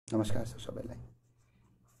नमस्कार छ सबैलाई।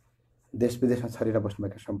 देश विदेशमा छरेर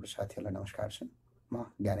बस्नुभएका सम्पूर्ण साथीहरूलाई नमस्कार छन्। म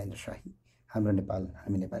ज्ञानेन्द्र शाही, हाम्रो नेपाल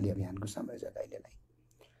हामी नेपाली अभियानको संयोजक। अहिलेलाई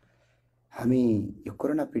हामी यो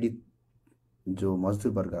कोरोना पीडित जो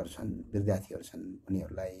मजदुर वर्गहरू छन्, विद्यार्थीहरू छन्,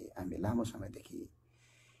 उनीहरूलाई हामी लामो समयदेखि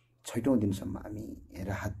 6औं दिनसम्म हामी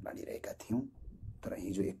राहत बाँडिरहेका थियौँ। तर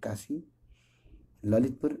हिजो 81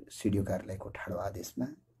 ललितपुर सिडिओ कार्यालयको ठाडो आदेशमा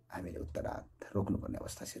हामीले उत्तरार्ध रोक्नुपर्ने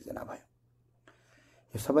अवस्था सिर्जना भयो।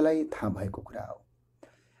 यो सबैलाई थाहा भएको कुरा हो।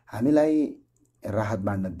 हामीलाई राहत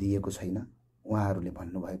बाँड्न दिएको छैन। उहाँहरूले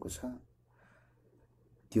भन्नुभएको छ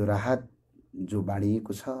त्यो राहत जो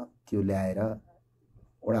बाँडिएको छ त्यो ल्याएर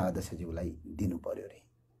वडा अध्यक्षज्यूलाई दिनु पर्यो रे।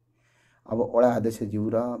 अब वडा अध्यक्षज्यू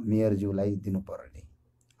र मेयरज्यूलाई दिनु पर्यो रे।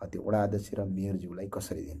 त्यो वडा अध्यक्ष र मेयरज्यूलाई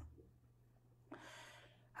कसरी दिनु?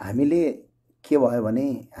 हामीले के भयो भने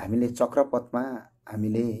हामीले चक्रपथमा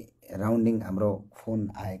हामीले राउन्डिङ हाम्रो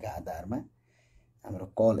फोन आएका आधारमा हाम्रो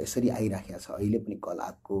कल यसरी आइराखेको छ। अहिले पनि कल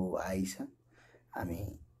आइछ। हामी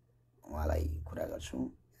उहाँलाई कुरा गर्छौँ।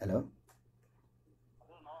 हेलो,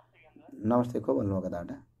 नमस्ते। को बोल्नुभएको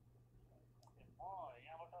दादा?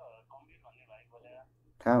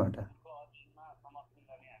 कहाँबाट?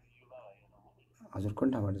 हजुर,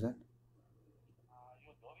 कुन ठाउँबाट छ?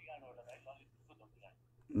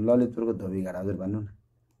 ललितपुरको धोबीघाट। हजुर, भन्नु न।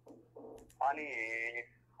 अनि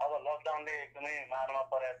अब लकडाउनले एकदमै मारमा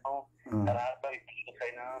परेका छौँ। राहत पनि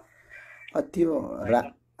छैन। त्यो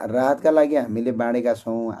राहतका लागि हामीले बाँडेका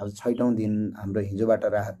छौँ। अब 6औं दिन हाम्रो हिजोबाट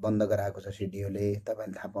राहत बन्द गराएको छ सिडिओले।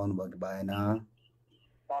 तपाईँले थाहा पाउनुभयो कि भएन?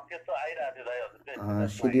 त्यस्तो आइरहेको थियो दाइ।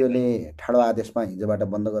 सिडिओले ठाडो आदेशमा हिजोबाट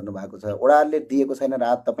बन्द गर्नु भएको छ। ओडाले दिएको छैन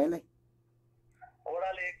राहत तपाईँलाई?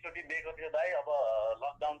 ओडाले एकचोटि दिएको थियो दाइ। अब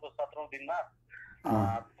लकडाउनको 17औं दिनमा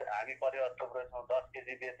हामी परिवार थुप्रै छौँ। 10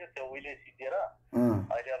 केजी दिएको थियो। त्यो उहिले सिद्धिएर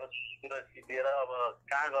अहिले अब पुरा सिद्धिएर अब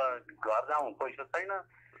कहाँ घर जाउँ पैसा छैन।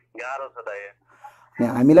 गाह्रो छ दाइ।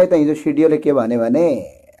 हामीलाई त हिजो सिडिओले के भने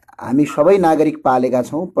हामी सबै नागरिक पालेका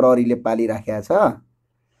छौँ, प्रहरीले पालिराखेका छ,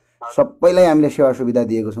 सबैलाई हामीले सेवा सुविधा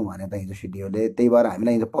दिएको छौँ भने त हिजो सिडिओले। त्यही भएर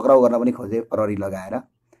हामीलाई हिजो पक्राउ गर्न पनि खोजे, प्रहरी लगाएर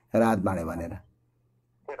राहत बाँड्यो भनेर।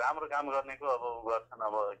 राम्रो काम गर्नेको अब गर्छन्,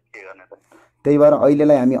 अब के गर्ने त। त्यही भएर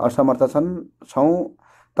अहिलेलाई हामी असमर्थ छौँ।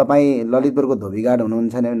 तपाईँ ललितपुरको धोबीघाट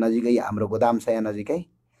हुनुहुन्छ भने नजिकै हाम्रो गोदाम छ, यहाँ नजिकै।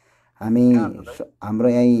 हामी हाम्रो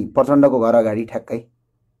यहीँ प्रचण्डको घर अगाडि ठ्याक्कै।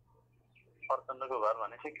 प्रचण्डको घर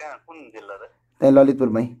भनेपछि कहाँ, कुन जिल्ला रे? त्यही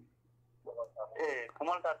ललितपुरमै। ए,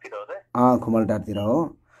 खुमलटारतिर हो रे? खुमलटारतिर हो।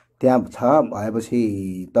 त्यहाँ छ। भएपछि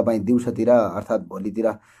तपाईँ दिउँसोतिर अर्थात् भोलितिर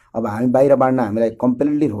अब हामी बाहिर बाँड्न हामीलाई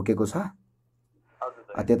कम्प्लिटली रोकेको छ।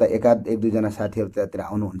 त्यता एक दुईजना साथीहरू त्यतातिर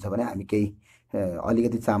आउनुहुन्छ भने हामी केही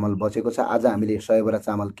अलिकति चामल बचेको छ। आज हामीले 100 बोरा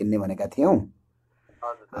चामल किन्ने भनेका थियौँ।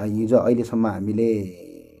 हिजो अहिलेसम्म हामीले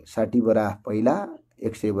 60 बोरा, पहिला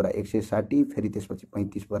 100 बोरा, 160, फेरि त्यसपछि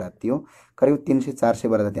 35 बोरा थियो। करिब 300-400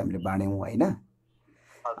 बोरा जति हामीले बाँड्यौँ होइन।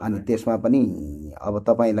 अनि त्यसमा पनि अब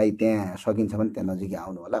तपाईँलाई त्यहाँ सकिन्छ भने त्यहाँ नजिकै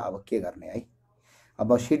आउनु होला। अब के गर्ने है।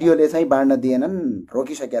 अब सिडिओले चाहिँ बाँड्न दिएनन्,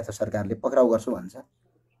 रोकिसकेको छ सरकारले, पक्राउ गर्छु भन्छ।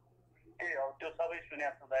 त्यो सबै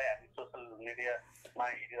सुनेको छौँ दाइ। हामी सोसल मिडियामा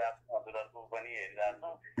हेरिरहेको छौँ, हजुरहरूको पनि हेरिरहेको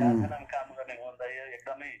छौँ। कारखानामा काम गर्ने हो दाइ,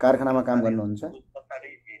 एकदमै कारखानामा काम गर्नुहुन्छ।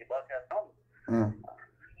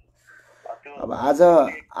 अब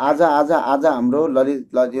आज हाम्रो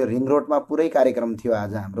ललित रिङ रोडमा पुरै कार्यक्रम थियो।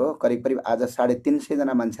 आज हाम्रो करिब आज 350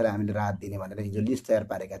 जना मान्छेलाई हामीले राहत दिने भनेर हिजो लिस्ट तयार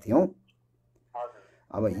पारेका थियौँ।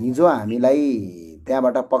 अब हिजो हामीलाई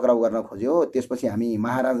त्यहाँबाट पक्राउ गर्न खोज्यो। त्यसपछि हामी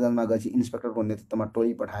महाराजगञ्जमा गएपछि इन्सपेक्टरको नेतृत्वमा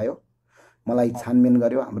टोली पठायो, मलाई छानबिन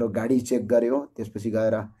गर्यो, हाम्रो गाडी चेक गर्यो। त्यसपछि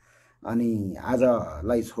गएर अनि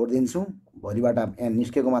आजलाई छोडिदिन्छौँ, भोलिबाट यहाँ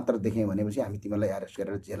निस्केको मात्र देख्यौँ भनेपछि हामी तिमीलाई एरेस्ट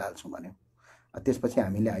गरेर जेल हाल्छौँ भन्यो। त्यसपछि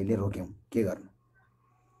हामीले अहिले रोक्यौँ। के गर्नु?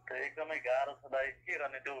 एकदमै गाह्रो छ दाइ। के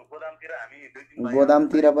गर्ने? त्यो गोदामतिर हामी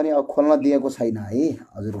गोदामतिर पनि अब खोल्न दिएको छैन है।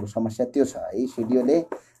 हजुरको समस्या त्यो छ है। सिडिओले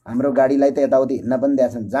हाम्रो गाडीलाई त यताउति हिँड्न पनि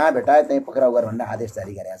दिएको छैन। जहाँ भेटायो त्यहीँ पक्राउ गर भनेर आदेश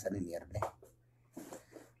जारी गरेका छन् यिनीहरूले।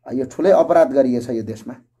 यो ठुलै अपराध गरिएछ यो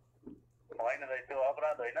देशमा। होइन दाइ, त्यो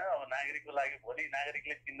अपराध होइन। अब नागरिकको लागि भोलि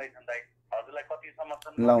नागरिकले चिन्दैछन् दाइ। हजुरलाई कति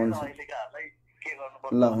समर्थन ल हुन्छ, के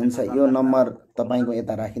गर्नुपर्छ? ल हुन्छ। यो नम्बर तपाईँको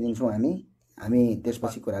यता राखिदिन्छौँ हामी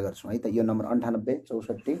त्यसपछि कुरा गर्छौँ है त। यो नम्बर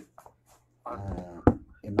 9864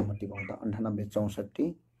 यो नम्बर टिपाउँ त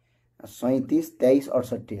 9864 37 23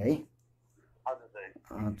 68 है।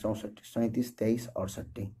 64 37 23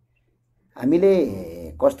 68। हामीले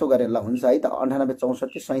कस्तो गरे ल हुन्छ है त।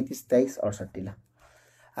 9864 37 23 68। ल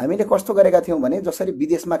हामीले कस्तो गरेका थियौँ भने जसरी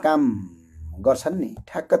विदेशमा काम गर्छन् नि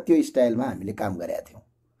ठ्याक्क त्यो स्टाइलमा हामीले काम गरेका थियौँ।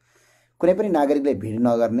 कुनै पनि नागरिकले भिड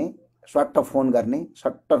नगर्ने, स्वाट्ट फोन गर्ने,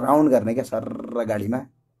 सट्ट राउन्ड गर्ने क्या। सर्र गाडीमा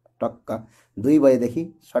टक्क 2 बजेदेखि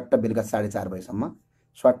सट्ट बेलुका 4:30 बजेसम्म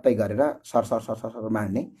स्वाट्टै गरेर सरसर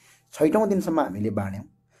बाँड्ने। 6औं दिनसम्म हामीले बाँड्यौँ।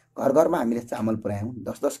 घर घरमा हामीले चामल पुर्यायौँ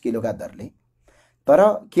 10-10 किलोका दरले। तर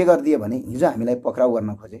के गरिदिए भने हिजो हामीलाई पक्राउ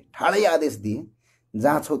गर्न खोजे, ठाडै आदेश दिए,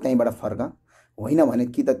 जहाँ छौ त्यहीँबाट फर्क, होइन भने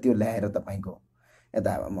कि त त्यो ल्याएर तपाईँको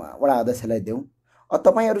यता वडा अध्यक्षलाई देऊ।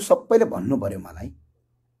 तपाईँहरू सबैले भन्नु पर्यो मलाई,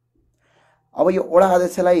 अब यो वडा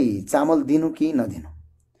अध्यक्षलाई चामल दिनु कि नदिनु।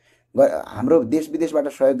 हाम्रो देश विदेशबाट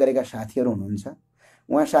सहयोग गरेका साथीहरू हुनुहुन्छ,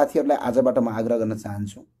 उहाँ साथीहरूलाई आजबाट म आग्रह गर्न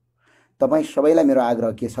चाहन्छु। तपाईँ सबैलाई मेरो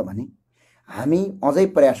आग्रह के छ भने हामी अझै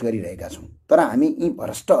प्रयास गरिरहेका छौँ, तर हामी यी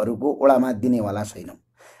भ्रष्टहरूको ओडामा दिनेवाला छैनौँ।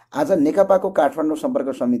 आज नेकपाको काठमाडौँ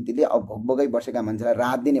सम्पर्क समितिले अब भोकभोकै बसेका मान्छेलाई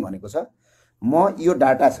राहत दिने भनेको छ। म यो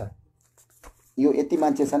डाटा छ, यो यति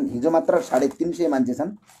मान्छे छन्, हिजो मात्र 350 मान्छे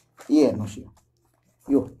छन्। यो हेर्नुहोस्,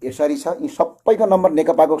 यो यसरी छ। यी सबैको नम्बर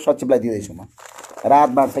नेकपाको सचिवलाई दिँदैछु म। राहत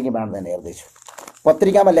बाँड्छ कि बाँड्दैन हेर्दैछु।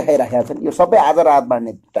 पत्रिकामा लेखाइराखेका छन्। यो सबै आज राहत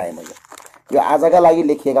बाँड्ने टाइम हो। यो आजका लागि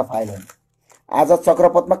लेखिएका फाइल हुन्। आज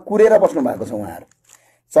चक्रपथमा कुरेर बस्नु भएको छ उहाँहरू।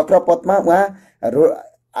 चक्रपथमा उहाँ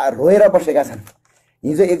रोएर बसेका छन्।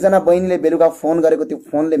 हिजो एकजना बहिनीले बेलुका फोन गरेको, त्यो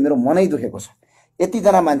फोनले मेरो मनै दुखेको छ।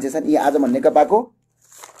 यतिजना मान्छे छन्। यी आज म नेकपाको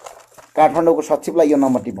काठमाडौँको सचिवलाई यो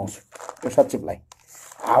नम्बर टिपाउँछु। यो सचिवलाई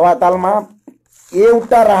हावातालमा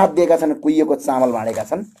एउटा राहत दिएका छन्, कुहिएको चामल बाँडेका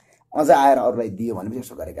छन्, अझ आएर अरूलाई दियो भनेपछि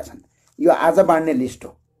यसो गरेका छन्। यो आज बाँड्ने लिस्ट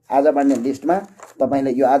हो। आज बाँड्ने लिस्टमा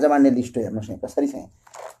तपाईँले यो आज बाँड्ने लिस्ट हो, हेर्नुहोस् न कसरी छ।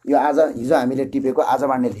 यो आज हिजो हामीले टिपेको आज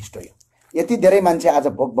बाँड्ने लिस्ट हो। यो यति धेरै मान्छे आज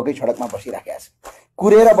भोकभोकै सडकमा बसिराखेका छ,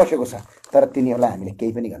 कुरेर बसेको छ, तर तिनीहरूलाई हामीले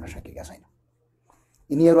केही पनि गर्न सकेका छैनौँ।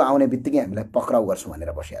 यिनीहरू आउने बित्तिकै हामीलाई पक्राउ गर्छौँ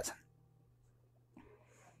भनेर बसेका छन्।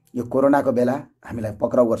 यो कोरोनाको बेला हामीलाई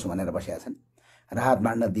पक्राउ गर्छौँ भनेर बसेका छन्, राहत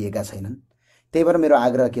बाँड्न दिएका छैनन्। त्यही भएर मेरो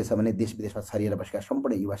आग्रह के छ भने देश विदेशमा छरिएर बसेका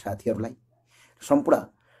सम्पूर्ण युवा साथीहरूलाई, सम्पूर्ण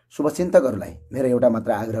शुभचिन्तकहरूलाई मेरो एउटा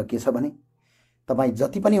मात्र आग्रह के छ भने तपाईँ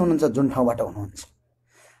जति पनि हुनुहुन्छ, जुन ठाउँबाट हुनुहुन्छ,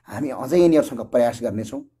 हामी अझै यिनीहरूसँग प्रयास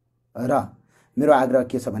गर्नेछौँ। र मेरो आग्रह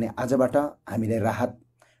के छ भने आजबाट हामीले राहत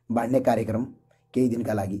बाँड्ने कार्यक्रम केही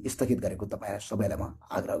दिनका लागि स्थगित गरेको तपाईँलाई सबैलाई म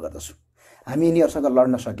आग्रह गर्दछु। हामी यिनीहरूसँग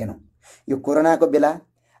लड्न सकेनौँ। यो कोरोनाको बेला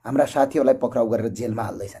हाम्रा साथीहरूलाई पक्राउ गरेर जेलमा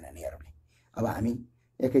हाल्दैछन् यिनीहरूले। अब हामी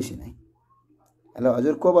एकैछिन है। हेलो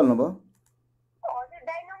हजुर, को बोल्नुभयो?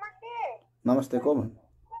 नमस्ते, को भन्नु?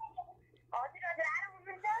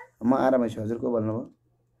 म आरामै छु। हजुर को बोल्नुभयो?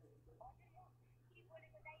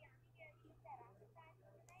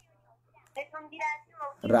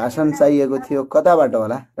 रासन चाहिएको थियो। कताबाट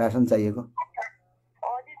होला रासन चाहिएको?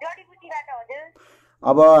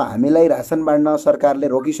 अब हामीलाई रासन बाँड्न सरकारले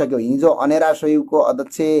रोकिसक्यो। हिजो अनेरा सहयोगको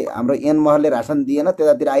अध्यक्ष हाम्रो एन महलले रासन दिएन,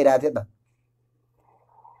 त्यतातिर आइरहेको थियो त।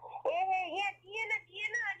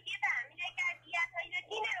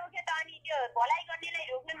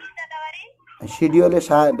 सिडिओले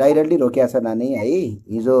डाइरेक्टली रोकेको छ नानी है।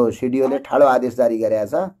 हिजो सिडिओले ठाडो आदेश जारी गरेका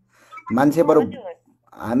छ। मान्छे बरु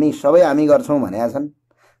हामी सबै हामी गर्छौँ भनेका छन्,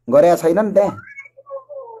 गरेका छैनन् त्यहाँ।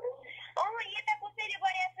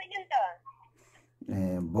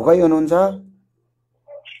 भोकै हुनुहुन्छ?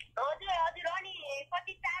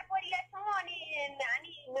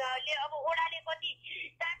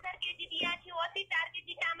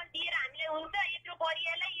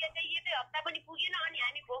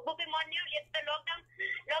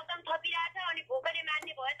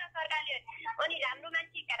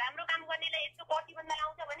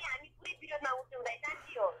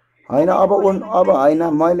 होइन अब होइन,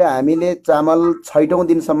 हामीले चामल 6औं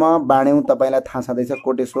दिनसम्म बाँड्यौँ। तपाईँलाई थाहा छँदैछ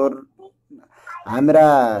कोटेश्वर, हाम्रा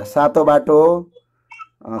सातो बाटो,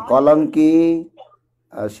 कलङ्की,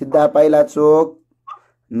 सिद्धापाइला चोक,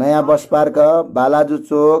 नयाँ बस पार्क, बालाजु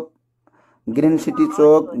चोक, ग्रिन सिटी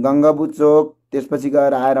चोक, गङ्गाबु चोक, त्यसपछि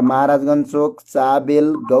गएर आएर महाराजगञ्ज चोक,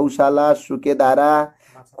 चाबेल, गौशाला, सुकेधारा,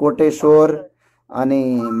 कोटेश्वर अनि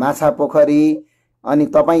माछा पोखरी। अनि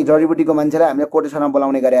तपाईँ जडीबुटीको मान्छेलाई हामीले कोटेश्वरमा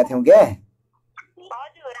बोलाउने गरेका थियौँ क्या।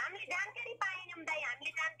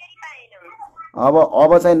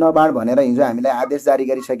 अब चाहिँ नबाँड भनेर हिजो हामीलाई आदेश जारी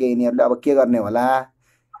गरिसके यिनीहरूले। अब के गर्ने होला?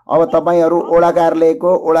 अब तपाईँहरू ओडा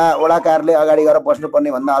कार्यालय अगाडि गएर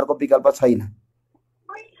बस्नुपर्ने भन्दा अर्को विकल्प छैन।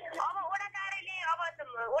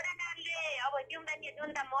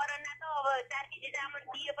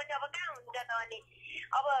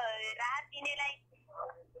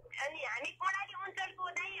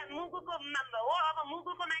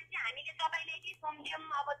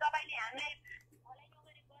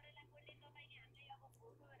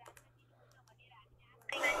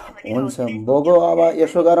 हुन्छ भोगो। अब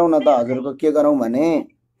यसो गरौँ न त, हजुरको के गरौँ भने,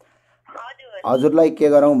 हजुरलाई के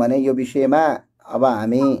गरौँ भने यो विषयमा अब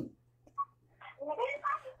हामी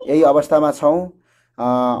यही अवस्थामा छौँ।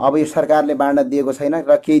 अब यो सरकारले बाँड्न दिएको छैन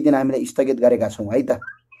र केही दिन हामीले स्थगित गरेका छौँ है त।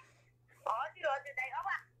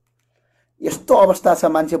 यस्तो अवस्था छ,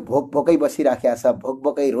 मान्छे भोकै बसिराखेको छ,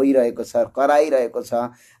 भोकै रोइरहेको छ, कराइरहेको छ,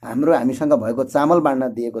 हामीसँग भएको चामल बाँड्न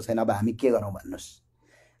दिएको छैन। अब हामी के गरौँ भन्नुहोस्?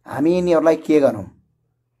 हामी यिनीहरूलाई के गरौँ?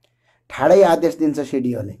 ठाडै आदेश दिन्छ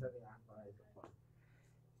सिडिओले,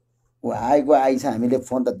 ऊ आएको आइछ, हामीले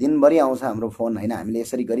फोन त दिनभरि आउँछ हाम्रो फोन होइन, हामीले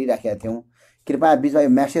यसरी गरिराखेका थियौँ, कृपया बिचमा यो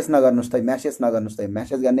म्यासेज नगर्नुहोस् त,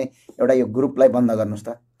 म्यासेज गर्ने एउटा यो ग्रुपलाई बन्द गर्नुहोस्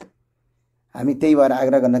त। हामी त्यही भएर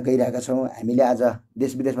आग्रह गर्न गइरहेका छौँ। हामीले आज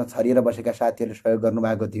देश विदेशमा छरिएर बसेका साथीहरूले सहयोग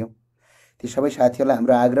गर्नुभएको थियो, ती सबै साथीहरूलाई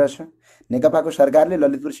हाम्रो आग्रह छ, नेकपाको सरकारले,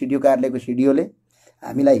 ललितपुर सिडिओ कार्यालयको सिडिओले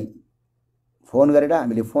हामीले फोन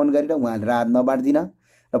गरेर उहाँले राहत नबाँड्दिन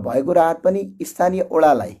र भएको राहत पनि स्थानीय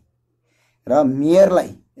ओडालाई र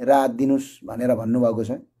मेयरलाई राहत दिनुस् भनेर भन्नुभएको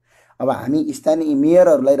छ। अब हामी स्थानीय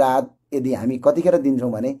मेयरहरूलाई राहत यदि हामी कतिखेर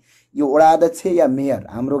दिन्छौँ भने यो ओडा अध्यक्ष या मेयर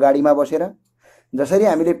हाम्रो गाडीमा बसेर जसरी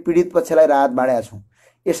हामीले पीडित पक्षलाई राहत बाँडेका छौँ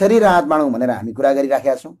यसरी राहत बाँडौँ भनेर हामी कुरा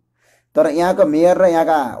गरिराखेका छौँ। तर यहाँको मेयर र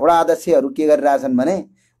यहाँका ओडा अध्यक्षहरू के गरिरहेछन् भने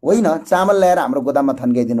होइन, चामल ल्याएर हाम्रो गोदाममा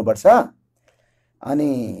थन्काइदिनुपर्छ, अनि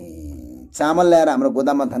चामल ल्याएर हाम्रो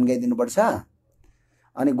गोदाममा थन्काइदिनुपर्छ,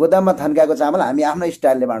 अनि गोदाममा थन्काएको चामल हामी आफ्नो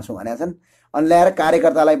स्टाइलले बाँड्छौँ भनेका छन्। अनि ल्याएर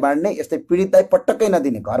कार्यकर्तालाई बाँड्ने, यस्तै पीडितलाई पटक्कै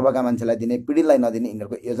नदिने, घर भएका मान्छेलाई दिने, पीडितलाई नदिने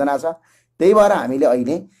यिनीहरूको योजना छ। त्यही भएर हामीले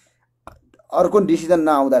अहिले अर्को डिसिजन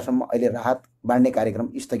नआउँदासम्म अहिले राहत बाँड्ने कार्यक्रम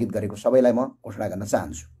स्थगित गरेको सबैलाई म घोषणा गर्न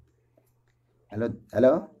चाहन्छु। हेलो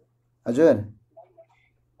हेलो हजुर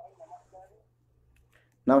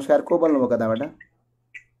नमस्कार, को बोल्नुभयो, कताबाट?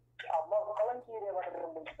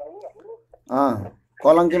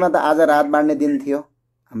 कलङ्कीमा त आज राहत बाँड्ने दिन थियो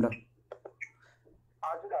हाम्रो।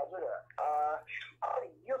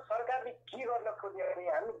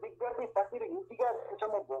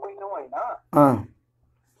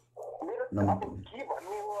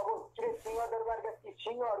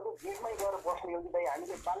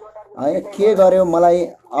 के गर्यो मलाई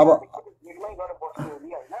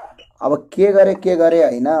अब के गरे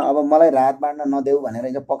होइन, अब मलाई राहत बाँड्न नदेऊ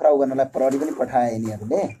भनेर पक्राउ गर्नलाई प्रहरी पनि पठाए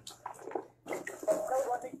यिनीहरूले।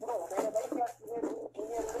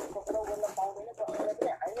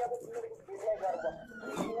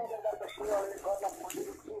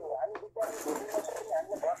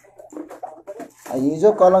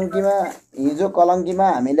 हिजो कलङ्कीमा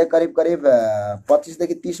हामीले करिब 25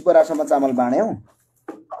 देखि 30 बोरासम्म चामल बाँड्यौँ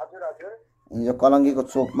हिजो कलङ्कीको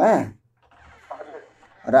चोकमा,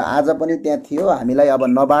 र आज पनि त्यहाँ थियो। हामीलाई अब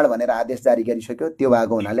नबाड भनेर आदेश जारी गरिसक्यो, त्यो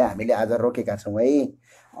भएको हुनाले हामीले आज रोकेका छौँ है।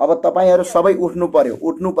 अब तपाईहरु सबै उठ्नु पर्यो,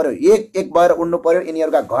 एक एक भएर उठ्नु पर्यो।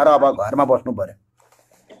 यिनीहरुका घर अब घरमा बस्नु पर्यो।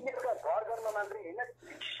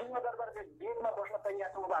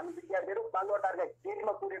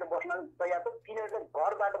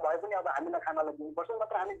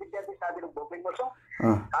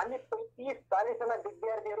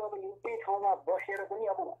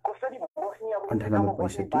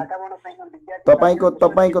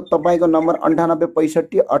 तपाईको नम्बर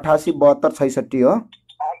 9865 88 72 66 हो।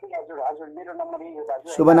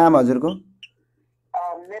 शुभ नाम हजुरको?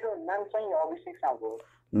 मेरो नाम चाहिँ अभिषेक साउद हो।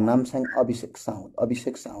 नाम चाहिँ अभिषेक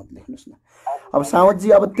साउद लेख्नुस् न। अब साउद जी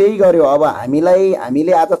अब त्यही गर्यो। अब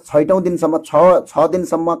हामीले आज 6औं दिनसम्म 6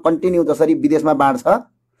 दिनसम्म कन्टिन्यू जसरी विदेशमा बाँड्छ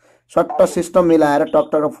सट्ट सिस्टम मिलाएर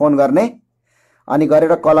टकटक फोन गर्ने अनि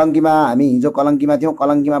गरेर कलङ्कीमा, हामी हिजो कलङ्कीमा थियौं,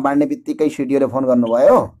 कलङ्कीमा बाँड्ने बित्तिकै सिडिओले फोन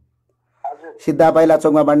गर्नुभयो, सिद्धा पाइला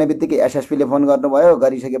चोकमा बाँड्ने बित्तिकै एसएसपीले फोन गर्नुभयो।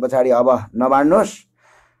 गरिसके पछाडि अब नबाँड्नुस्,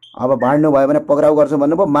 अब बाँड्नु भयो भने पक्राउ गर्छु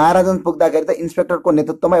भन्नुभयो। महाराजन पुग्दाखेरि त इन्स्पेक्टरको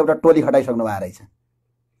नेतृत्वमा एउटा टोली खटाइसक्नु भएको रहेछ।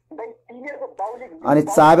 अनि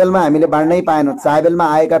चाबेलमा हामीले बाँड्नै पाएनौँ। चाबेलमा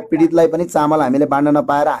आएका पीडितलाई पनि चामल हामीले बाँड्न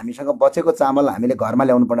नपाएर हामीसँग बचेको चामल हामीले घरमा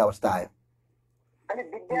ल्याउनु पर्ने अवस्था आयो।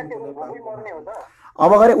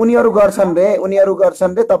 अब गरे उनीहरू गर्छन्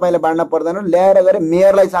रे, तपाईले बाँड्न पर्दैन, ल्याएर गरे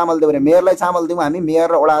मेयरलाई चामल देऊ रे, मेयरलाई चामल दिउँ हामी, मेयर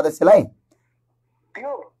र वडा अध्यक्षलाई।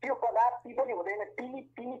 त्यो कदापि पनि हुँदैन। तिनी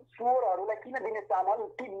चोरहरूलाई किन दिने चामल?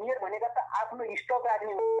 ती मेयर भनेका त आफ्नो स्टक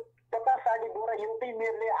राख्ने हो। 50-60 बोरा एउटै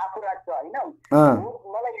मेयरले आफू राख्छ होइन।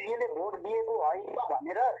 मलाई यसले भोट दिएको होइन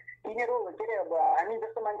भनेर तिनीहरू के अरे हामी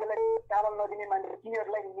जस्तो मान्छेलाई चामल नदिने मान्छे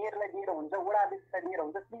तिनीहरूलाई मेयरलाई दिएर हुन्छ, वडा अध्यक्षलाई दिएर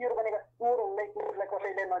हुन्छ। तिनीहरू भनेका चोरहरूलाई, तिनीहरूलाई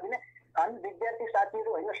कसैलाई नदिने। हामी विद्यार्थी साथीहरू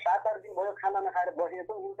होइन 7-8 दिन भयो खाना नखाएर बसेका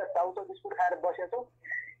छौँ, एउटा चाउचाउ बिस्कुट खाएर बसेका छौँ।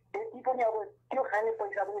 त्यति पनि अब त्यो खाने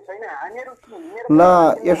पैसा पनि छैन। हामीहरू ल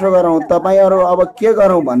यसो गरौँ, तपाईहरु अब के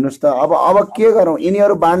गरौँ भन्नुस् त? अब के गरौँ?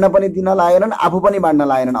 यिनीहरू बाँड्न पनि दिन लागेनन्, आफू पनि बाँड्न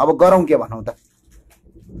लागेनन्। अब गरौँ के भनौँ त?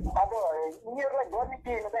 अब यिनीहरूलाई गर्ने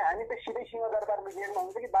के होइन त? हामी त सिधै सिंहदरबारको गेटमा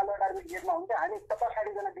हुन्छ कि बालुवाटारको गेटमा हुन्छ। हामी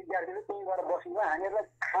 50-60 जना विद्यार्थीहरू त्यहीँ गएर बस्नु भयो। हामीहरूलाई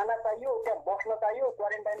खाना चाहियो, त्यहाँ बस्न चाहियो,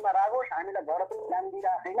 क्वारेन्टाइनमा राखोस्। हामीलाई घर पनि काम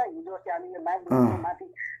दिइरहेको छैन। हिजो अस्ति हामीले माथि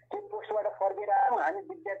त्यो पोस्टबाट फर्केर आयौँ। हामी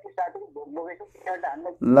विद्यार्थी साथीहरू भोग भोगेछौँ।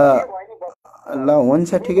 हामीलाई ल हुन्छ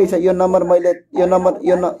ठिकै छ यो नम्बर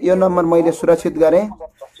मैले सुरक्षित गरेँ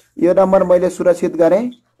यो नम्बर मैले सुरक्षित गरेँ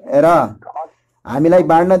र हामीलाई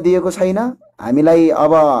बाँड्न दिएको छैन हामीलाई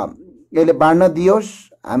अब यसले बाँड्न दियोस्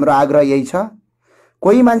हाम्रो आग्रह यही छ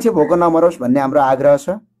कोही मान्छे भोको नमरोस् भन्ने हाम्रो आग्रह छ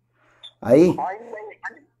है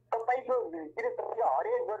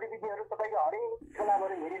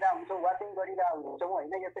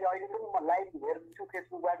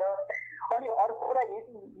अनि अर्को कुरा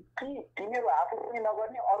कि तिनीहरू आफू पनि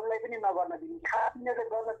नगर्ने अरूलाई पनि नगर्न दिने खास तिनीहरूले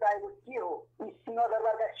गर्न चाहेको के हो यी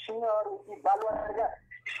सिंहदरबारका सिंहहरू यी बालुवाका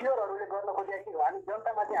सिंहहरूले गर्न खोजेको हामी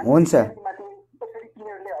जनतामाथि हुन्छ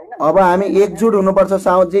अब हामी एकजुट हुनुपर्छ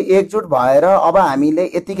साउदजी एकजुट भएर अब हामीले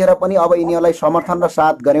यतिखेर पनि अब यिनीहरूलाई समर्थन र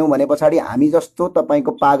साथ गर्यौं भने पछाडि हामी जस्तो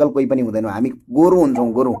तपाईको पागल कोही पनि हुँदैन हामी गोरु हुन्छौं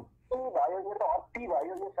गोरु भयो यो त अति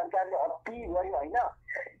भयो यो सरकारले अति गर्यो हैन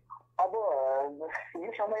अब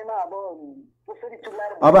यो समयमा अब कसरी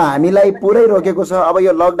चुलाएर अब हामीलाई पुरै रोकेको छ अब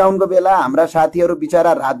यो लकडाउनको बेला हाम्रा साथीहरू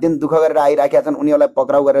बिचारा रात दिन दुःख गरेर आइराखेका छन् उनीहरूलाई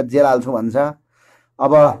पक्राउ गरेर जेल हाल्छु भन्छ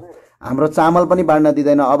अब हाम्रो चामल पनि बाँड्न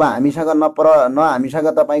दिदैन अब हामीसँग न हामीसँग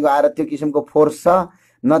तपाईको आएर त्यो किसिमको फोर्स छ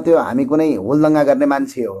न त्यो हामी कुनै हुलदंगा गर्ने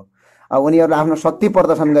मान्छे हो अब उनीहरुले आफ्नो शक्ति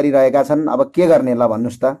प्रदर्शन गरिरहेका छन् अब के गर्ने ल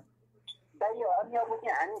भन्नुस् त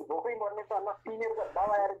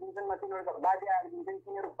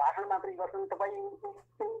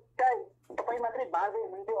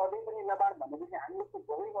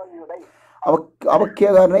अब के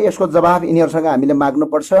गर्ने यसको जवाफ यिनीहरुसँग हामीले माग्नु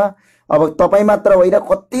पर्छ अब तपाई मात्र होइन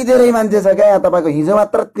कति धेरै मान्छे छ क्या तपाईको हिजो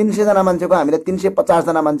मात्र 300 जना मान्छेको हामीले 350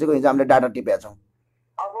 जना मान्छेको हिजो हामीले डाटा टिपेका छौं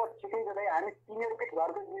अब ठिकै छ दाइ हामी तिनीहरुकै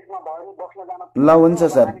घरको लिस्टमा भयो बस्न जान ल हुन्छ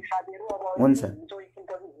सर हुन्छ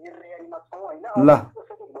ल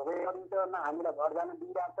हामीलाई घर जान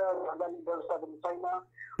दिइराछ घरजाने व्यवस्था पनि छैन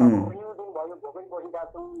यो दिन भयो भोकै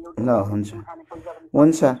बसिरहेछौं ल हुन्छ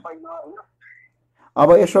हुन्छ अब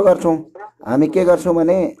यसो गर्छौं हामी के गर्छौं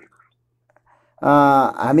भने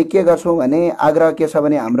आग्रह के छ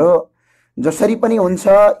भने हाम्रो जसरी पनि हुन्छ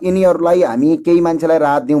यिनीहरुलाई हामी केही मान्छेलाई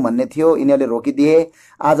राहत दिउँ भन्ने थियो यिनीहरुले रोकिदिए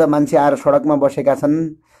आज मान्छे आएर सडकमा बसेका छन्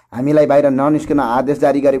हामीलाई बाहिर ननिस्किन आदेश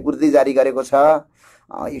जारी गरे पूर्ति जारी गरेको छ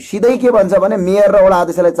सिधै के भन्छ भने मेयर र वडा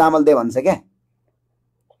अध्यक्षलाई चामल दे भन्छ के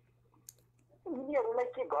यिनीहरुलाई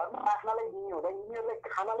के घरमा राख्नलाई दिने हुँदैन यिनीहरुलाई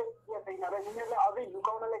खानाले दिए छैन र यिनीहरुलाई अझै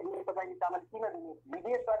लुकाउनलाई दिने तपाईले चामल किन दिने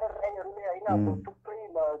विदेशबाट राईहरुले हैन थुप्रै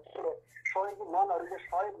सहयोगी मनहरुले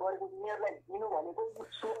सहयोग गरेको यिनीहरुलाई दिनु भनेको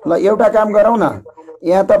ल एउटा काम गरौँ न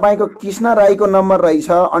यहाँ तपाईको कृष्ण राईको नम्बर रहेछ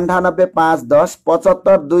 98510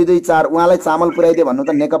 75224 उहाँलाई चामल पुर्याइदिए भन्नु त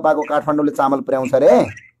नेकपाको काठमाडौँले चामल पुर्याउँछ रे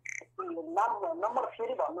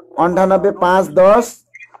 98510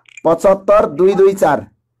 75224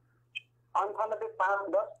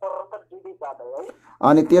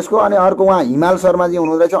 अनि त्यसको अनि अर्को उहाँ हिमाल शर्माजी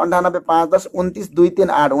हुनुहुँदो रहेछ 98510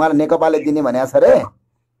 29238 उहाँले नेकपाले दिने भनेको छ रे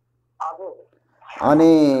अनि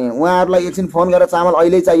उहाँहरुलाई एकछिन फोन गरेर चामल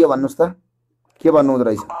अहिले चाहियो भन्नुस् त के भन्नु हुँदो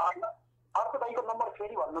रहेछ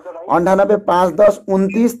 98510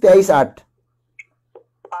 29238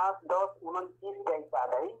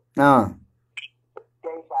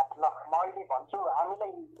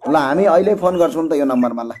 ल हामी अहिले फोन गर्छौं त यो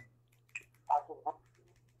नम्बरमा ल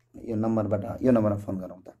यो नम्बरमा फोन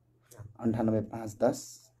गरौँ त 98510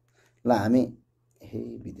 ल हामी हे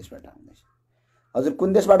विदेशबाट आउँदैछ हजुर कुन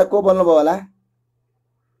देशबाट को बोल्नुभयो होला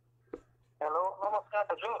हेलो नमस्कार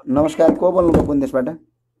हजुर नमस्कार को बोल्नुभयो कुन देशबाट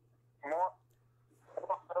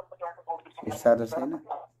चार्ज छैन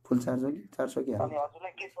फुल चार्ज हो कि 400 कि अनि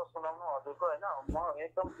हजुरलाई के छ सुनाउनु हजुरको हैन म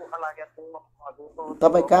एकदम दुःख लागेको छु हजुरको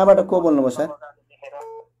तपाई कहाँबाट को बोल्नुभयो सर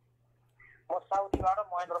म साउदीबाट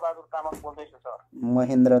महेन्द्र बहादुर तामाङ बोल्दैछु सर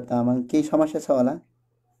महेन्द्र तामाङ के समस्या छ होला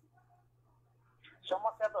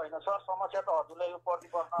समस्या त हैन सर समस्या त हजुरलाई यो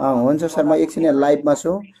प्रतिबन्ध हुन्छ सर म एकछिन लाइभमा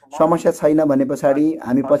छु समस्या छैन भने पछाडी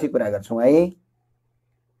हामी पछि कुरा गर्छौं है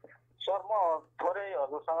सर म थोरै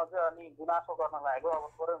हजुरसँग चाहिँ अनि गुनासो गर्न लागेको अब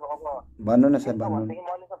थोरै अब भन्नु न सर भन्नु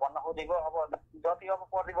मैले त भन्न खोजेको अब जति अब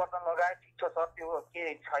परिवर्तन लगाए ठीक छ सर त्यो के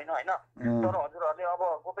छैन हैन तर हजुरहरुले अब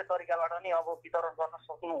गोप्य तरिकाबाट नि अब वितरण गर्न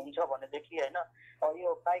सक्नुहुन्छ भनेदेखि हैन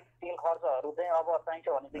यो बाइक तेल खर्चहरु चाहिँ अब चाहिन्छ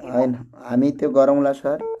भनेदेखि हैन हामी त्यो गरौँला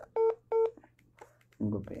सर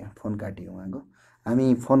गोप्य फोन काटियो उहाँको हामी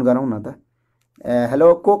फोन गरौँ न त हेलो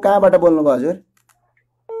को कहाँबाट बोल्नुभयो हजुर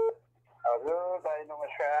हजुर दाइ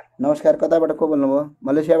नमस्कार नमस्कार कताबाट को बोल्नुभयो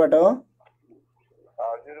मलेसियाबाट हो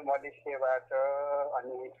हजुर मलेसियाबाट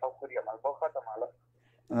अनि छौकुरी हमाल बखतमाल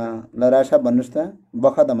ल राज साहब भन्नुस् त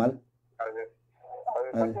बखतमाल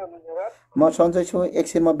म सन्चै छु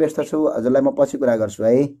एकछिन म व्यस्त छु हजुरलाई म पछि कुरा गर्छु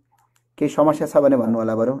है केही समस्या छ भने भन्नु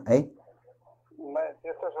होला बरु है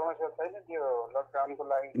त्यस्तो समस्या छैन त्यो लकडाउन ल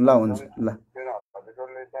हुन्छ ल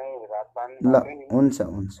ल हुन्छ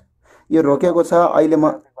हुन्छ यो रोकेको छ अहिले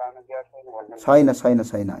म छैन छैन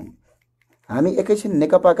छैन हामी एकैछिन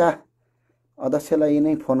नेकपाका अध्यक्षलाई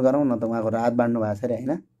नै फोन गरौँ न त उहाँको राहत बाँड्नु भएको छ अरे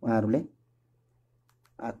हैन उहाँहरूले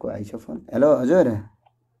आएको आइछ फोन हेलो हजुर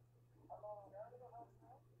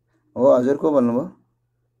हो हजुर को बोल्नुभयो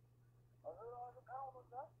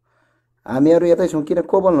हामीहरू यतै छौँ किन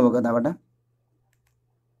को बोल्नुभयो कताबाट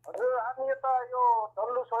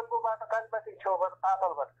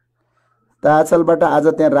ताचलबाट आज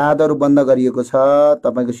त्यहाँ राहतहरू बन्द गरिएको छ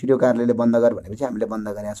तपाईको सिडिओ कार्यालयले बन्द गर भनेपछि हामीले बन्द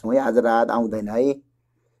गरेका छौँ है आज राहत आउँदैन है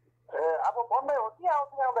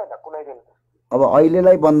अब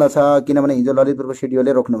अहिलेलाई बन्द छ किनभने हिजो ललितपुरको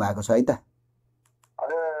सिडिओले रोक्नु भएको छ है त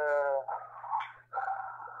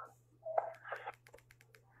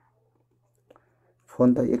फोन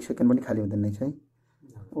त एक सेकेन्ड पनि खाली हुँदैन रहेछ है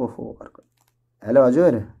ओहो अर्को हेलो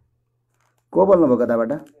हजुर को बोल्नुभयो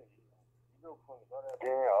कताबाट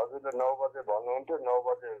हजुरले 9 बजे भन्नुहुन्थ्यो 9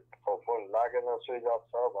 बजे फोन लागेन स्विच अफ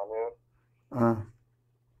छ भन्यो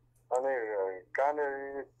अनि कहाँनिर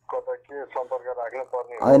कता के सम्पर्क राख्नु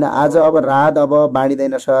पर्ने हैन आज अब राहत अब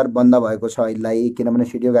बाँडिदैन सर बन्द भएको छ अहिलेलाई किनभने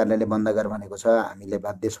सिडिओ कार्यालयले बन्द गर भनेको छ हामीले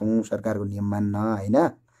बाध्य छौँ सरकारको नियम मान्न हैन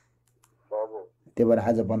त्यही भएर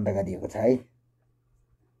आज बन्द गरिएको छ है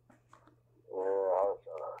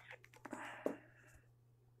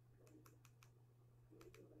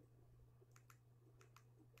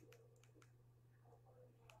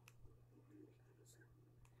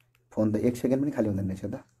फोन त एक सेकेन्ड पनि खाली हुँदैन रहेछ त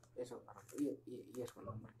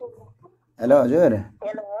हेलो हजुर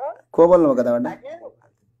हेलो को बोल्नुभयो कताबाट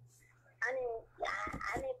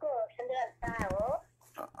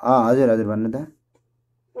हजुर हजुर भन्नु त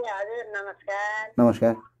हजुर नमस्कार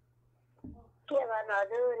नमस्कार के भन्नु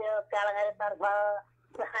हजुर यो कालागारी तर्फ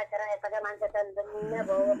यताका मान्छे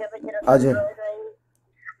हजुर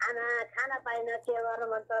आमा खाना पाइन के गर्नु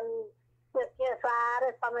भन्छन् त्यो के साह्रै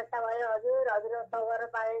समस्या भयो हजुर हजुर सगर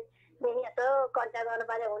पाएदेखि यसो कन्ट्याक्ट गर्नु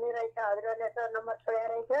पाए हुने रहेछ हजुरहरूले यसो नम्बर छोडेर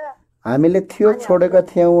रहेछ हामीले थियो छोडेका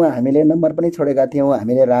थियौँ हामीले नम्बर पनि छोडेका थियौँ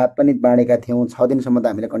हामीले रात पनि बाँडेका थियौँ 6 दिनसम्म त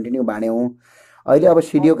हामीले कन्टिन्यू बाँड्यौँ अहिले अब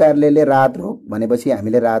सिडिओ कार्यालयले रात रोक भनेपछि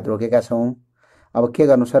हामीले रात रोकेका छौँ अब के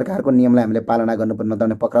गर्नु सरकारको नियमलाई हामीले पालना गर्नुपर्ने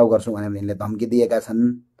नत्र पक्राउ गर्छौँ भनेर यिनले धम्की दिएका छन्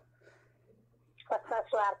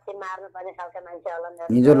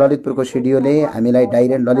हिजो ललितपुरको सिडिओले हामीलाई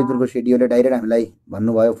डाइरेक्ट हामीलाई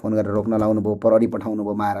भन्नुभयो फोन गरेर रोक्न लाउनु भयो प्रहरी पठाउनु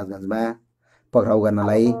भयो महाराजगञ्जमा पक्राउ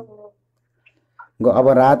गर्नलाई अब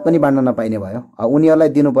रात पनि बाँड्न नपाइने भयो उनीहरूलाई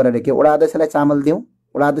दिनु पर्यो के वडा अध्यक्षलाई चामल दिउँ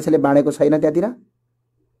वडा अध्यक्षले बाँडेको छैन त्यहाँतिर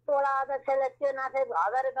वडा अध्यक्षले त्यो नाथे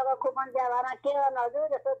 1000 रुपैयाँको कुपन दिए भएन के गर्नु हजुर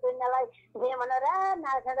यसो दुनियाँलाई दिए भनेर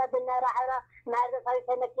नाथेर दुनियाँ राखेर नाइर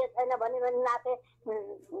छैन के छैन भनी नाथे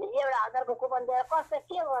एउटा 1000 को कुपन दिएर कस्तो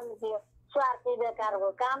के गर्नु थियो स्वार्थी बेकारको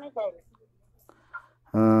कामै छैन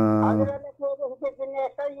हजुरहरूले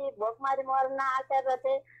यसो यी भोकमारी मर्न आएका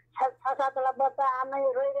थिए 6-7 वटा बच्चा आमै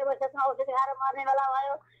रोइरहेको बसेको औषधि खाएर मर्ने बेला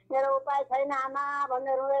भयो मेरो उपाय छैन आमा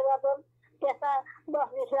भन्ने रुँदै गर्छन् त्यस्ता बस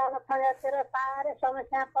विश्राम खण्डतिर साह्रै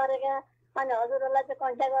समस्या परेका अनि हजुरहरूलाई चाहिँ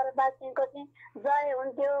कन्ट्याक्ट गरेर बातचितको चाहिँ जय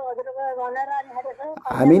हुन्थ्यो हजुरको भनेर अनि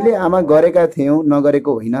हामीले आमा गरेका थियौँ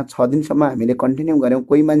नगरेको होइन 6 दिनसम्म हामीले कन्टिन्यू गर्यौँ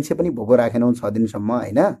कोही मान्छे पनि भोको राखेनौँ 6 दिनसम्म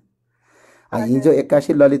हैन हिजो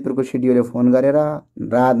 81 ललितपुरको सिडिओले फोन गरेर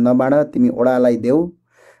रात नबाँड तिमी ओडालाई देऊ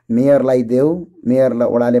मेयरलाई देऊ मेयरलाई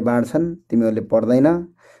ओडाले बाँड्छन् तिमीहरूले पर्दैन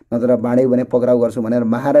नत्र बाँड्यौ भने पक्राउ गर्छु भनेर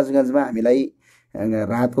महाराजगञ्जमा हामीलाई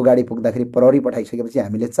रातको गाडी पुग्दाखेरि प्रहरी पठाइसकेपछि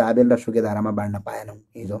हामीले चाबेल र सुकेधारामा बाँड्न पाएनौँ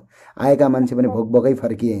हिजो आएका मान्छे पनि भोकभोकै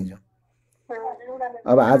फर्किए हिजो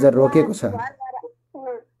अब आज रोकेको छ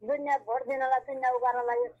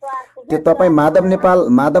त्यो तपाईँ माधव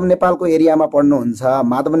नेपालको एरियामा पढ्नुहुन्छ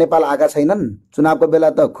माधव नेपाल आएका छैनन् चुनावको बेला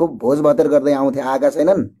त खुब भोज भतेर गर्दै आउँथे आएका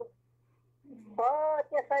छैनन्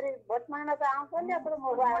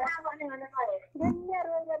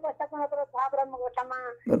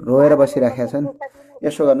रोएर बसिराखेका छन्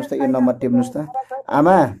यसो गर्नुहोस् त यो नम्बर टिप्नुहोस् त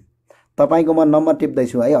आमा तपाईँको म नम्बर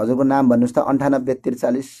टिप्दैछु है हजुरको नाम भन्नुहोस् त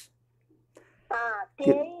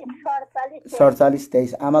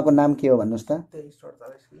 98434723 आमाको नाम के हो भन्नुहोस् त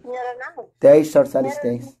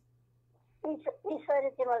 234723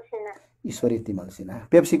 ईश्वरी तिमल सिन्हा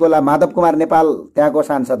पेप्सीकोला माधव कुमार नेपाल त्यहाँको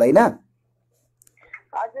सांसद हैन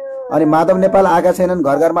अनि माधव नेपाल आएका छैनन्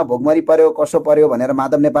घर घरमा भोकमरी पर्यो कसो पर्यो भनेर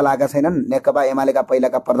माधव नेपाल आएका छैनन् नेकपा एमालेका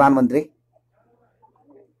पहिलाका प्रधानमन्त्री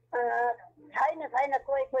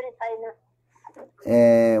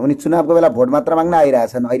उनी चुनावको बेला भोट मात्र माग्न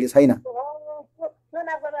आइरहेछन् अहिले छैन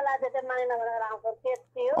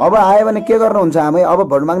अब आयो भने के गर्नुहुन्छ आमै अब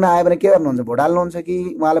भोट माग्न आयो भने के गर्नुहुन्छ भोट हाल्नुहुन्छ कि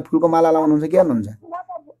उहाँलाई फुलको माला लाउनुहुन्छ के गर्नुहुन्छ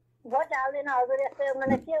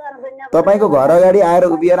भने के गर्नु दुनियाँ तपाईको घर अगाडि आएर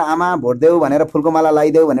उभिएर आमा भोट देऊ भनेर फुलको माला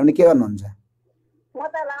लगाइदेऊ भन्यो भने के गर्नुहुन्छ? म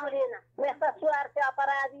त लाउँदिनँ यस्ता स्वार्थी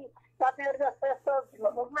अपराधी तपाईँहरू जस्तो यस्तो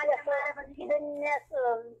भोकमा यस्तो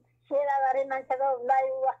सेवा गरे मान्छेको लाई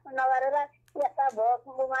वस्तु नगरेर यस्ता भोक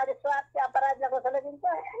बिमारी स्वास्थ्य अपराधीलाई कसैले दिन्छ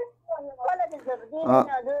कसले दिन्छ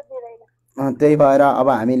हजुर दिँदैन त्यही भएर अब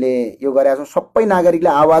हामीले यो गरेका छौँ सबै नागरिकले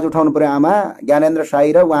आवाज उठाउनु पर्यो आमा ज्ञानेन्द्र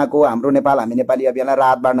शाही र उहाँको हाम्रो नेपाल हामी नेपाली अभियानलाई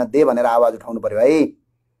राहत बाँड्न दे भनेर आवाज उठाउनु पर्यो है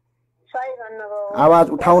सही भन्नुभयो आवाज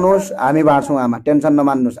उठाउनुहोस् हामी बाँड्छौँ आमा टेन्सन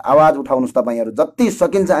नमान्नुहोस् आवाज उठाउनुहोस् तपाईहरू जति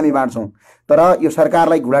सकिन्छ हामी बाँड्छौँ तर यो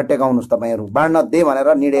सरकारलाई घुँडा टेकाउनुहोस् तपाईहरू बाँड्न दे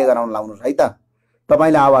भनेर निर्णय गराउन लाउनुहोस् है त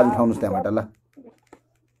तपाईले आवाज उठाउनुहोस् त्यहाँबाट ल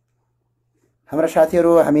हाम्रा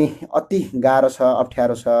साथीहरू हामी अति गाह्रो छ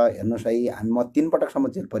अप्ठ्यारो छ हेर्नुहोस् है हामी म 3 पटकसम्म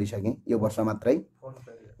जेल परिसकेँ यो वर्ष मात्रै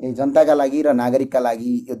यी जनताका लागि र नागरिकका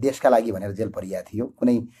लागि यो देशका लागि भनेर जेल परिया थियो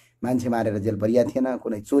कुनै मान्छे मारेर जेल परिया थिएन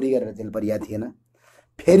कुनै चोरी गरेर जेल परिया थिएन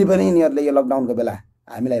फेरि पनि यिनीहरूले यो लकडाउनको बेला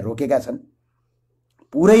हामीलाई रोकेका छन्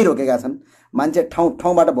पुरै रोकेका छन् मान्छे ठाउँ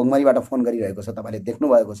ठाउँबाट भोगमरीबाट फोन गरिरहेको छ तपाईले देख्नु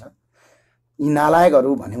भएको छ यी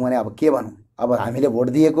नालायकहरू भन्यौं भने अब के भनौं अब हामीले भोट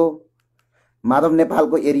दिएको माधव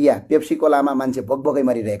नेपालको एरिया पेप्सी कोलामा मान्छे भोकभोकै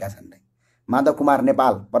मरिरहेका छन् माधव कुमार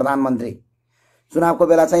नेपाल प्रधानमन्त्री चुनावको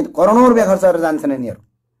बेला चाहिँ करोडौं रुपैयाँ खर्च गरेर जान्छन् यिनीहरू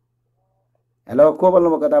हेलो को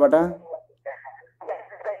बोल्नुभयो कताबाट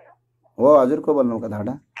हो हजुर को बोल्नुभयो कताबाट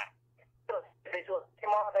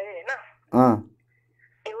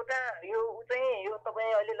एउटा यो चाहिँ यो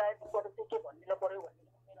तपाईँ अहिले लाइभबाट चाहिँ के भनिदिनु पर्यो भने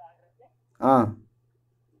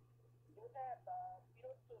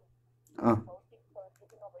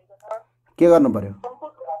के गर्नु पर्यो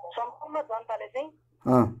सम्पूर्ण जनताले चाहिँ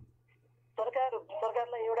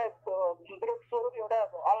सरकारलाई एउटा विरोध स्वरूप एउटा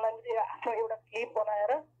अनलाइन आफ्नो एउटा क्लिप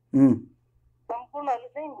बनाएर सम्पूर्णले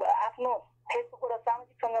चाहिँ आफ्नो फेसबुक र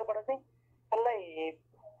सामाजिक सञ्जालबाट चाहिँ यसलाई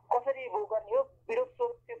कसरी गर्ने हो विरोध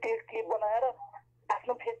स्वरूप त्यो क्लिप बनाएर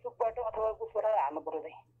आफ्नो फेसबुकबाट अथवा उसबाट हाल्नु पर्यो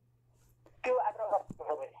त्यो आग्रह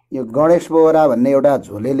गर्नु। यो गणेश बोहरा भन्ने एउटा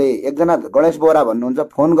झोलेले एकजना गणेश बोहरा भन्नुहुन्छ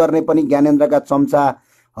फोन गर्ने पनि ज्ञानेन्द्रका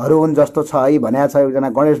चम्चाहरू हुन् जस्तो छ है भनेको छ एकजना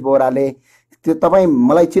गणेश बोहराले त्यो तपाईँ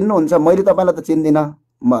मलाई चिन्नुहुन्छ मैले तपाईँलाई त चिन्दिनँ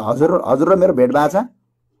हजुर हजुर र मेरो भेट भएको छ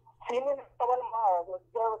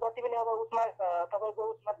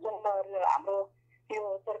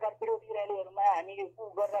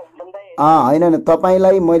होइन नि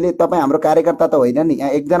तपाईँलाई मैले तपाईँ हाम्रो कार्यकर्ता त होइन नि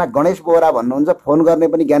यहाँ एकजना गणेश बोहरा भन्नुहुन्छ फोन गर्ने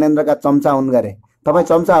पनि ज्ञानेन्द्रका चम्चा हुन् गरे तपाईँ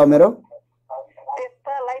चम्चा हो मेरो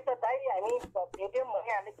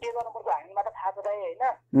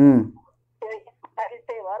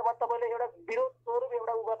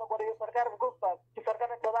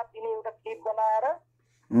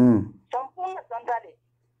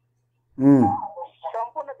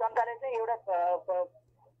सम्पूर्ण जनताले चाहिँ एउटा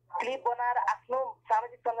क्लिप बनाएर आफ्नो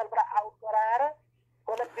सामाजिक सञ्जालबाट आउट गराएर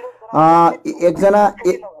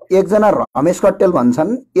एकजना रमेश कट्टेल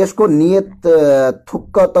भन्छन् यसको नियत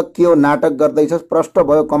थुक्क त के हो नाटक गर्दैछस् प्रष्ट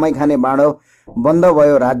भयो कमाई खाने बाँडो बन्द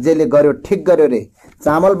भयो राज्यले गर्यो ठिक गर्यो रे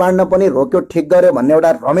चामल बाँड्न पनि रोक्यो ठिक गर्यो भन्ने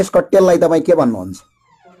एउटा रमेश कट्टेललाई तपाईँ के भन्नुहुन्छ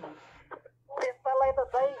त्यस्तालाई त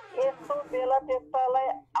चाहिँ यस्तो बेला त्यस्तालाई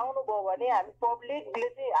आउनुभयो भने हामी पब्लिकले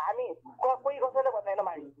चाहिँ हामी कोही कसैले भन्दैन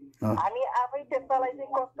हामी आफै त्यस्तालाई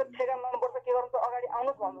चाहिँ कस्तो ठेगान लाउनुपर्छ के गर्नुपर्छ अगाडि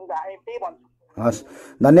आउनु भन्नुहुन्छ हामी त्यही भन्छौँ। हस्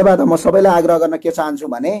धन्यवाद म सबैलाई आग्रह गर्न के चाहन्छु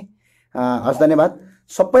भने हस् धन्यवाद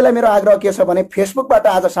सबैलाई मेरो आग्रह के छ भने फेसबुकबाट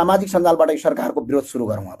आज सामाजिक सञ्जालबाट सरकारको विरोध सुरु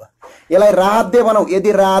गरौँ अब यसलाई राहत दे बनाऊ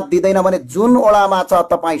यदि राहत दिँदैन भने जुन ओडामा छ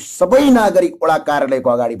तपाईँ सबै नागरिक ओडा कार्यालयको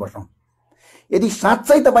अगाडि बसौँ यदि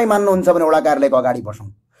साँच्चै तपाईँ मान्नुहुन्छ भने ओडा कार्यालयको अगाडि बसौँ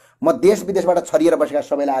म देश विदेशबाट छरिएर बसेका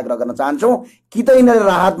सबैलाई आग्रह गर्न चाहन्छु कि त यिनीहरूले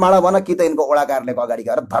राहत माड भन कि त यिनको ओडा कार्यालयको अगाडि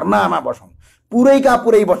गएर धर्नामा बसौँ पुरैका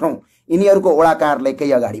पुरै बसौँ यिनीहरूको ओडा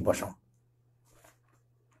कार्यालयकै अगाडि बसौँ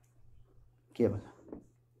के भन्छ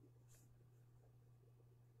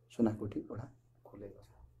सुनाकोटी ओडा खोलेको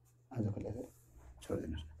छ आज खोलेको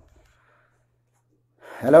छोडिदिनुहोस्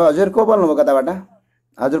हेलो हजुर को बोल्नुभयो कताबाट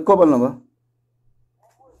हजुर को बोल्नुभयो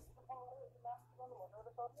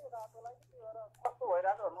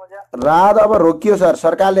राहत अब रोकियो सर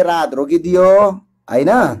सरकारले राहत रोकिदियो हैन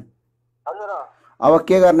अब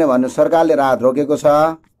के गर्ने भन्नु सरकारले राहत रोकेको छ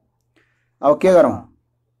अब के गरौँ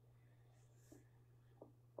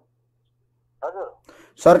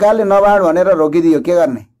सरकारले नबाड भनेर रोकिदियो के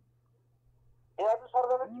गर्ने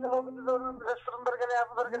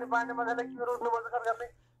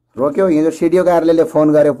रोक्यो हिजो सिडिओ कार्यालयले फोन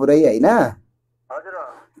गर्यो पुरै हैन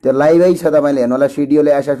त्यो लाइभै छ तपाईले हेर्नु होला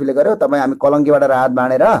सिडिओले एसएसपीले गर्यो तपाईँ हामी कलङ्कीबाट राहत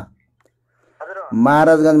बाँडेर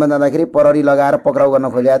महाराजगञ्जमा जाँदाखेरि प्रहरी लगाएर पक्राउ गर्न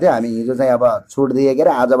खोजेका थियो हामी हिजो चाहिँ अब छुट दिएके र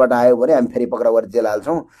आजबाट आयो भने हामी फेरि पक्राउ गरेर जेल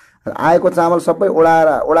हाल्छौँ आएको चामल सबै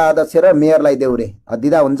वडा अध्यक्ष र मेयरलाई देऊ रे,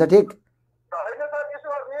 दिँदा हुन्छ ठिक? होइन सर, यसो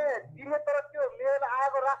गर्ने दिने, तर त्यो मेयरलाई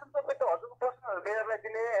आएको रासन सबै त हजुरको पर्सनल मेयरलाई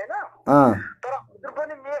दिने होइन, तर हजुर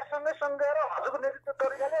पनि मेयरसँगै सँगै हजुरको नेतृत्व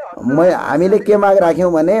तरिकाले हामीले के माग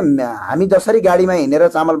राख्यौँ भने हामी जसरी गाडीमा हिँडेर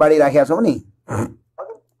चामल बाँडी राखेका छौँ नि,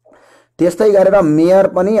 त्यस्तै गरेर मेयर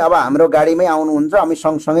पनि अब हाम्रो गाडीमै आउनुहुन्छ, हामी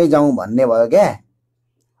सँगसँगै जाउँ भन्ने भयो क्या।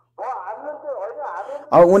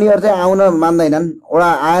 अब उनीहरू चाहिँ आउन मान्दैनन्, वडा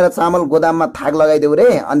आएर चामल गोदाममा थाक लगाइदेऊ रे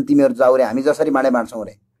अनि तिमीहरू जाऊ रे, हामी जसरी बाँड्छौँ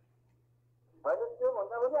रे।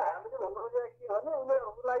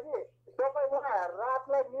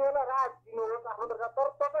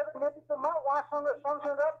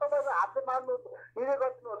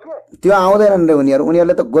 त्यो आउँदैनन् रे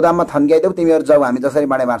उनीहरूले त गोदाममा थन्काइदेऊ, तिमीहरू जाऊ, हामी जसरी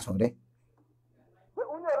बाँड्छौँ रे।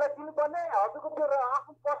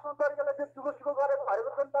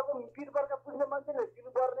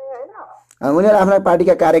 उनीहरू आफ्ना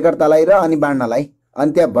पार्टीका कार्यकर्तालाई र अनि बाँड्नलाई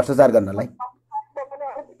अनि त्यहाँ भ्रष्टाचार गर्नलाई।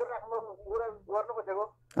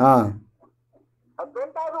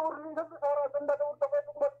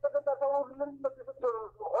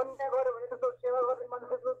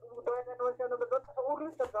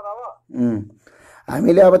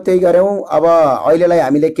 हामीले अब त्यही गऱ्यौँ। अब अहिलेलाई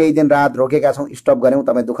हामीले केही दिन रात रोकेका छौँ, स्टप गऱ्यौँ,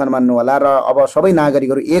 तपाईँ दुःख नमान्नु होला र अब सबै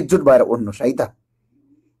नागरिकहरू एकजुट भएर उठ्नुहोस् है त।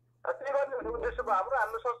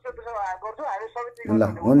 ल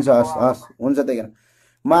हुन्छ, हस् हस् हुन्छ। त्यही कारण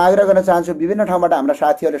म आग्रह गर्न चाहन्छु, विभिन्न ठाउँबाट हाम्रा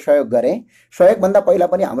साथीहरूले सहयोग गरे। सहयोगभन्दा पहिला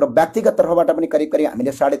पनि हाम्रो व्यक्तिगत तर्फबाट पनि करिब करिब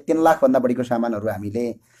हामीले 3.5 लाखभन्दा बढीको सामानहरू हामीले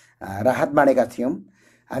राहत बाँडेका थियौँ।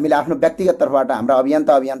 हामीले आफ्नो व्यक्तिगत तर्फबाट हाम्रा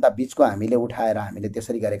अभियन्ता बिचको हामीले उठाएर हामीले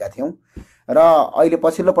त्यसरी गरेका थियौँ र अहिले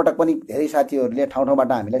पछिल्लो पटक पनि धेरै साथीहरूले ठाउँ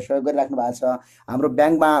ठाउँबाट हामीलाई सहयोग गरिराख्नु भएको छ। हाम्रो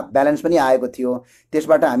ब्याङ्कमा ब्यालेन्स पनि आएको थियो,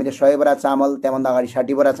 त्यसबाट हामीले 100 बोरा चामल, त्यहाँभन्दा अगाडि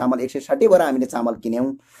 60 बोरा चामल, 160 बोरा हामीले चामल किन्यौँ।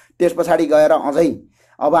 त्यस पछाडि गएर अझै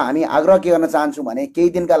अब हामी आग्रह के गर्न चाहन्छौँ भने केही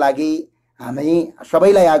दिनका लागि हामी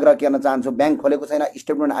सबैलाई आग्रह के गर्न चाहन्छौँ, ब्याङ्क खोलेको छैन,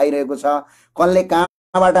 स्टेटमेन्ट आइरहेको छ, कसले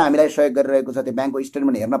कहाँबाट हामीलाई सहयोग गरिरहेको छ त्यो ब्याङ्कको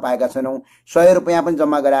स्टेटमेन्ट हेर्न पाएका छैनौँ। 100 रुपियाँ पनि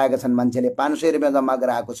जम्मा गराएका छन् मान्छेले, 500 रुपियाँ जम्मा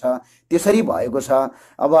गराएको छ, त्यसरी भएको छ।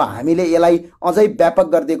 अब हामीले यसलाई अझै व्यापक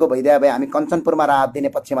गरिदिएको भइदिए भए हामी कञ्चनपुरमा राहत दिने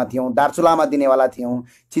पक्षमा थियौँ, दार्चुलामा दिनेवाला थियौँ,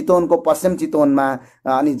 चितवनको पश्चिम चितवनमा,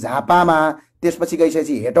 अनि झापामा, त्यसपछि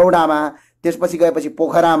गइसकेपछि हेटौडामा, त्यसपछि गएपछि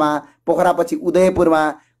पोखरापछि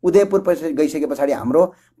उदयपुर पछि गइसके पछाडि हाम्रो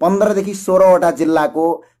 15 देखि 16वटा जिल्लाको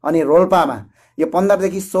अनि रोल्पामा यो 15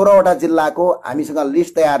 देखि 16वटा जिल्लाको हामीसँग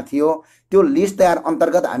लिस्ट तयार थियो। त्यो लिस्ट तयार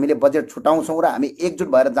अन्तर्गत हामीले बजेट छुटाउँछौँ र हामी एकजुट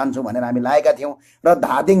भएर जान्छौँ भनेर हामी लागेका थियौँ। र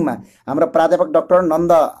धादिङमा हाम्रो प्राध्यापक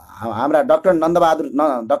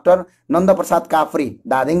डाक्टर नन्दप्रसाद काफ्री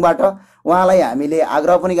धादिङबाट उहाँलाई हामीले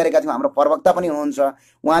आग्रह पनि गरेका थियौँ। हाम्रो प्रवक्ता पनि हुनुहुन्छ,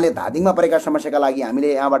 उहाँले धादिङमा परेका समस्याका लागि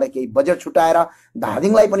हामीले यहाँबाट केही बजेट छुटाएर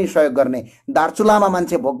धादिङलाई पनि सहयोग गर्ने। दार्चुलामा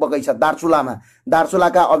मान्छे भोकभकै छ,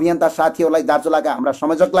 दार्चुलाका अभियन्ता साथीहरूलाई, दार्चुलाका हाम्रा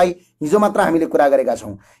संयोजकलाई हिजो मात्र हामीले कुरा गरेका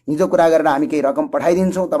छौँ। हिजो कुरा गरेर हामी केही रकम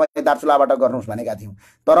पठाइदिन्छौँ, तपाईँ दार्चुलाबाट गर्नुहोस् भनेका थियौँ।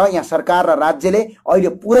 तर यहाँ सरकार र राज्यले अहिले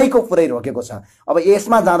पुरैको पुरै रोकेको छ। अब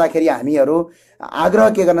यसमा जाँदाखेरि हामीहरू आग्रह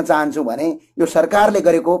के गर्न चाहन्छौँ भने यो सरकारले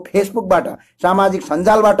गरेको फेसबुकबाट, सामाजिक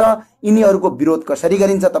सञ्जालबाट यिनीहरूको विरोध कसरी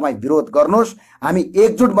गरिन्छ तपाईँ विरोध गर्नुहोस्, हामी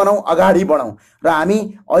एकजुट बनाऊ, अगाडि बढौँ। र हामी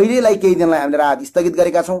अहिलेलाई केही दिनलाई हामीले राहत स्थगित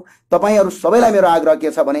गरेका छौँ। तपाईँहरू सबैलाई मेरो आग्रह के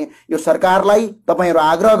छ भने यो सरकारलाई तपाईँहरू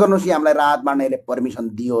आग्रह गर्नुहोस् कि हामीलाई राहत बाँड्न यसले पर्मिसन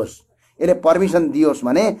दियोस्। यसले पर्मिसन दियोस्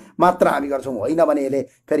भने मात्र हामी गर्छौँ, होइन भने यसले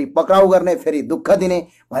फेरि पक्राउ गर्ने, फेरि दुःख दिने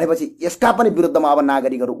भनेपछि यसका पनि विरुद्धमा अब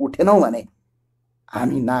नागरिकहरू उठेनौँ भने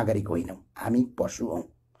हामी नागरिक होइनौँ, हामी पशु हौँ।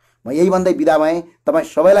 म यही भन्दै बिदा भएँ। तपाईँ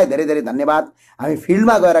सबैलाई धेरै धेरै धन्यवाद। हामी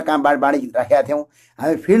फिल्डमा गएर काम बाँडिराखेका थियौँ,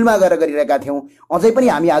 हामी फिल्डमा गएर गरिरहेका थियौँ। अझै पनि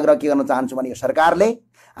हामी आग्रह के गर्न चाहन्छौँ भने यो सरकारले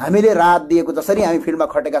हामीले राहत दिएको जसरी हामी फिल्डमा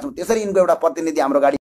खटेका छौँ त्यसरी यिनको एउटा प्रतिनिधि हाम्रो गाडी